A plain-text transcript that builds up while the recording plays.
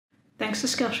Thanks to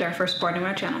Skillshare for supporting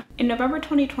my channel. In November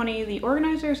 2020, the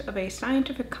organizers of a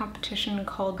scientific competition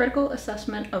called Critical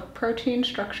Assessment of Protein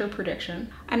Structure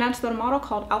Prediction announced that a model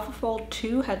called AlphaFold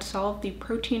 2 had solved the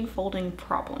protein folding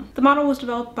problem. The model was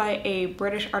developed by a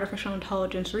British artificial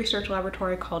intelligence research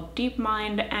laboratory called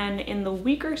DeepMind, and in the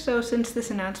week or so since this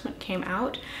announcement came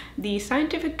out, the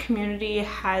scientific community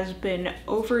has been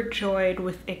overjoyed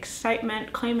with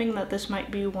excitement, claiming that this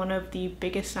might be one of the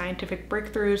biggest scientific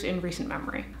breakthroughs in recent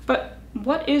memory. But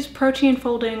what is protein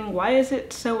folding? Why is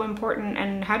it so important?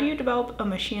 And how do you develop a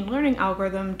machine learning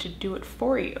algorithm to do it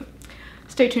for you?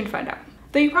 Stay tuned to find out.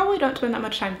 Though you probably don't spend that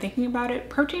much time thinking about it,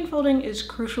 protein folding is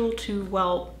crucial to,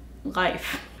 well,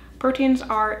 life. Proteins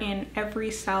are in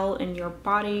every cell in your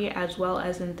body, as well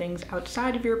as in things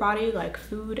outside of your body like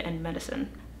food and medicine.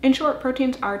 In short,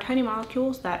 proteins are tiny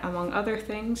molecules that, among other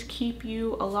things, keep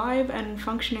you alive and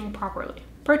functioning properly.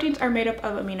 Proteins are made up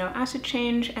of amino acid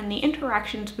chains, and the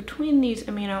interactions between these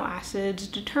amino acids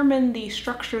determine the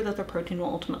structure that the protein will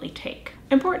ultimately take.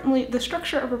 Importantly, the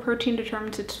structure of a protein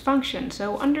determines its function,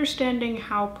 so understanding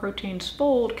how proteins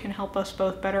fold can help us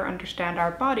both better understand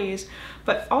our bodies,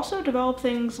 but also develop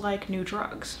things like new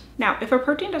drugs. Now, if a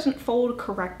protein doesn't fold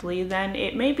correctly, then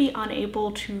it may be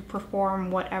unable to perform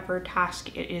whatever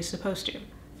task it is supposed to.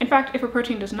 In fact, if a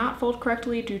protein does not fold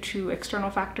correctly due to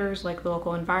external factors like the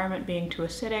local environment being too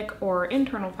acidic, or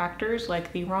internal factors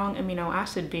like the wrong amino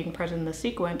acid being present in the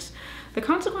sequence, the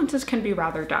consequences can be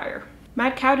rather dire.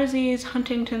 Mad cow disease,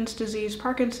 Huntington's disease,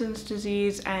 Parkinson's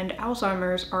disease, and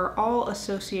Alzheimer's are all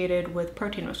associated with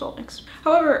protein misfoldings.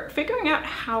 However, figuring out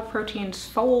how proteins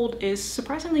fold is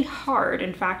surprisingly hard.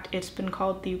 In fact, it's been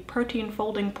called the protein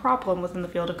folding problem within the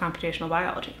field of computational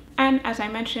biology. And as I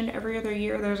mentioned, every other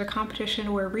year there's a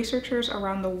competition where researchers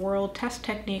around the world test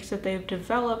techniques that they've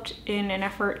developed in an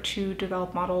effort to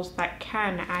develop models that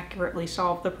can accurately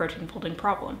solve the protein folding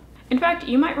problem. In fact,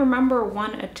 you might remember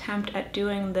one attempt at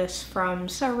doing this from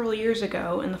several years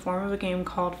ago in the form of a game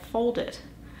called Foldit.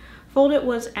 Foldit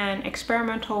was an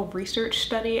experimental research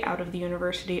study out of the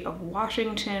University of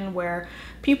Washington where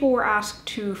people were asked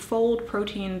to fold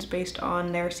proteins based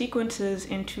on their sequences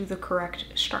into the correct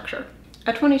structure.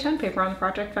 A 2010 paper on the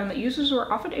project found that users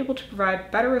were often able to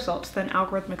provide better results than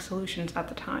algorithmic solutions at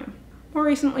the time. More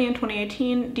recently, in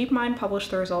 2018, DeepMind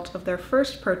published the results of their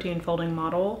first protein folding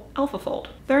model, AlphaFold.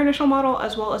 Their initial model,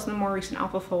 as well as the more recent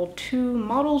AlphaFold 2,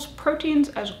 models proteins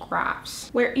as graphs,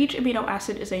 where each amino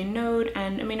acid is a node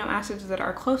and amino acids that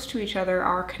are close to each other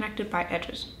are connected by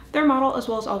edges. Their model, as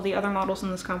well as all the other models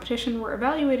in this competition, were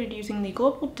evaluated using the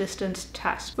global distance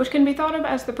test, which can be thought of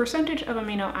as the percentage of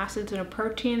amino acids in a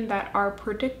protein that are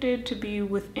predicted to be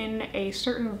within a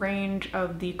certain range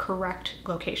of the correct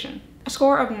location. A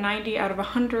score of 90 out of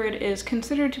 100 is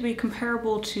considered to be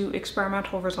comparable to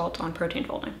experimental results on protein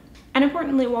folding. And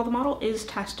importantly, while the model is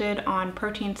tested on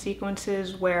protein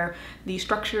sequences where the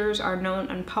structures are known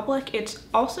in public, it's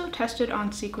also tested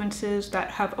on sequences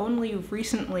that have only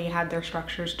recently had their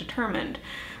structures determined.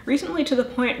 Recently to the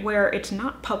point where it's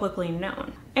not publicly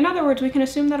known. In other words, we can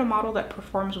assume that a model that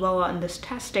performs well on this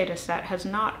test data set has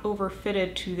not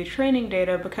overfitted to the training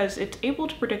data because it's able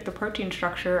to predict the protein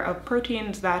structure of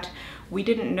proteins that we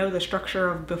didn't know the structure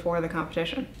of before the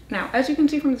competition. Now, as you can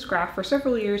see from this graph, for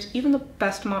several years, even the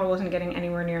best model wasn't getting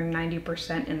anywhere near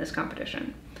 90% in this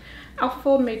competition.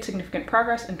 AlphaFold made significant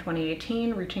progress in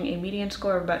 2018, reaching a median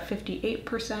score of about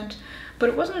 58%, but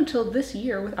it wasn't until this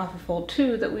year with AlphaFold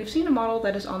 2 that we've seen a model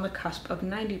that is on the cusp of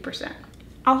 90%.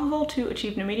 AlphaFold 2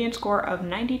 achieved a median score of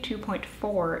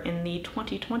 92.4 in the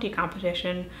 2020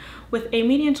 competition, with a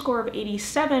median score of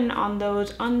 87 on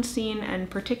those unseen and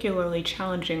particularly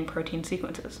challenging protein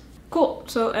sequences. Cool,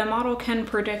 so a model can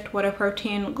predict what a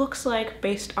protein looks like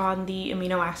based on the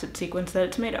amino acid sequence that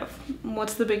it's made of.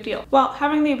 What's the big deal? Well,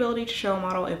 having the ability to show a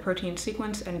model a protein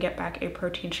sequence and get back a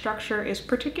protein structure is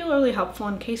particularly helpful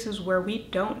in cases where we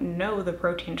don't know the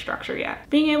protein structure yet.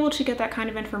 Being able to get that kind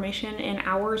of information in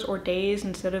hours or days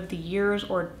instead of the years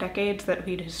or decades that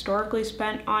we'd historically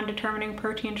spent on determining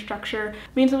protein structure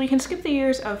means that we can skip the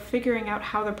years of figuring out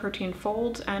how the protein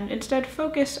folds and instead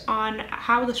focus on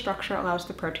how the structure allows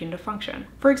the protein to function.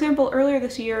 For example, earlier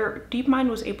this year, DeepMind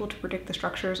was able to predict the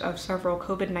structures of several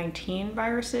COVID-19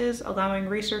 viruses, allowing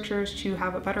researchers to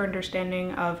have a better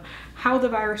understanding of how the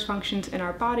virus functions in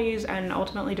our bodies and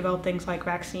ultimately develop things like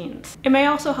vaccines. It may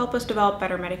also help us develop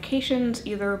better medications,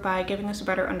 either by giving us a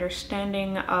better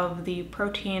understanding of the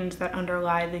proteins that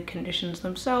underlie the conditions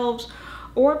themselves,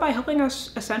 or by helping us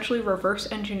essentially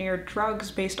reverse engineer drugs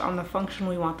based on the function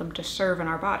we want them to serve in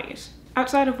our bodies.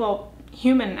 Outside of, well,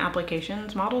 human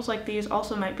applications, models like these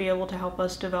also might be able to help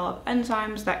us develop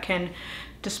enzymes that can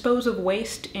dispose of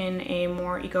waste in a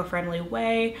more eco-friendly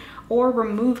way, or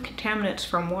remove contaminants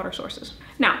from water sources.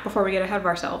 Now, before we get ahead of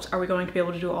ourselves, are we going to be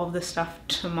able to do all of this stuff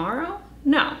tomorrow?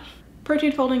 No.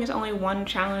 Protein folding is only one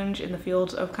challenge in the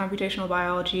fields of computational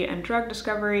biology and drug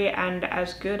discovery, and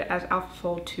as good as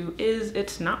AlphaFold 2 is,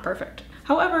 it's not perfect.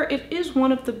 However, it is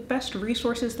one of the best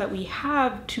resources that we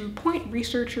have to point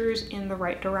researchers in the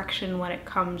right direction when it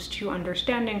comes to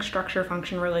understanding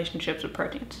structure-function relationships with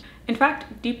proteins. In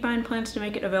fact, DeepMind plans to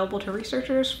make it available to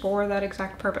researchers for that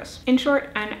exact purpose. In short,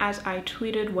 and as I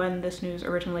tweeted when this news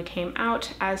originally came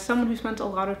out, as someone who spent a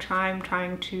lot of time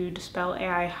trying to dispel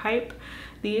AI hype,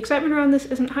 the excitement around this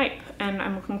isn't hype, and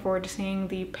I'm looking forward to seeing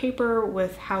the paper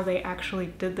with how they actually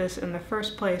did this in the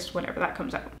first place whenever that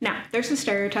comes out. Now, there's a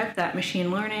stereotype that machine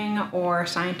learning or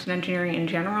science and engineering in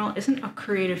general isn't a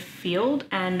creative field,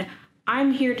 and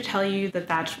I'm here to tell you that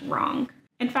that's wrong.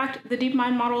 In fact, the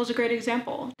DeepMind model is a great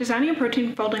example. Designing a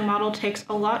protein folding model takes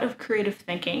a lot of creative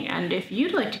thinking, and if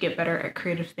you'd like to get better at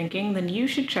creative thinking, then you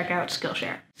should check out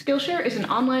Skillshare. Skillshare is an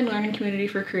online learning community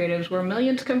for creatives where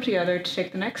millions come together to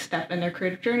take the next step in their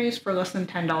creative journeys for less than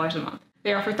 $10 a month.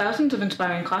 They offer thousands of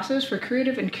inspiring classes for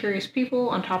creative and curious people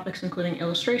on topics including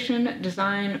illustration,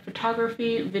 design,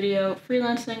 photography, video,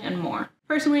 freelancing, and more.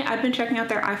 Personally, I've been checking out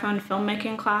their iPhone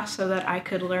filmmaking class so that I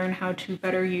could learn how to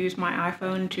better use my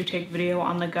iPhone to take video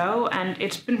on the go, and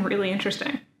it's been really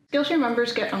interesting. Skillshare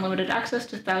members get unlimited access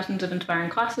to thousands of inspiring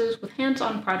classes with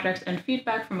hands-on projects and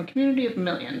feedback from a community of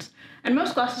millions. And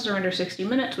most classes are under 60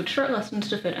 minutes with short lessons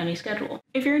to fit any schedule.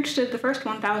 If you're interested, the first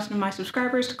 1,000 of my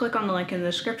subscribers to click on the link in the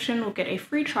description will get a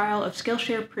free trial of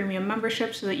Skillshare Premium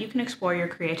membership so that you can explore your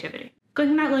creativity.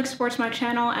 Clicking that link supports my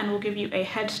channel and will give you a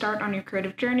head start on your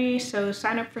creative journey, so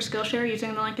sign up for Skillshare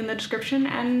using the link in the description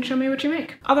and show me what you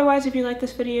make. Otherwise, if you like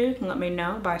this video, you can let me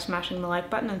know by smashing the like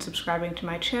button and subscribing to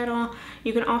my channel.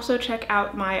 You can also check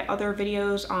out my other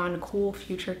videos on cool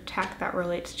future tech that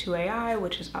relates to AI,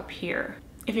 which is up here.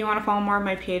 If you want to follow more of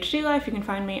my PhD life, you can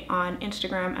find me on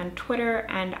Instagram and Twitter,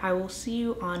 and I will see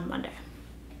you on Monday.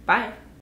 Bye!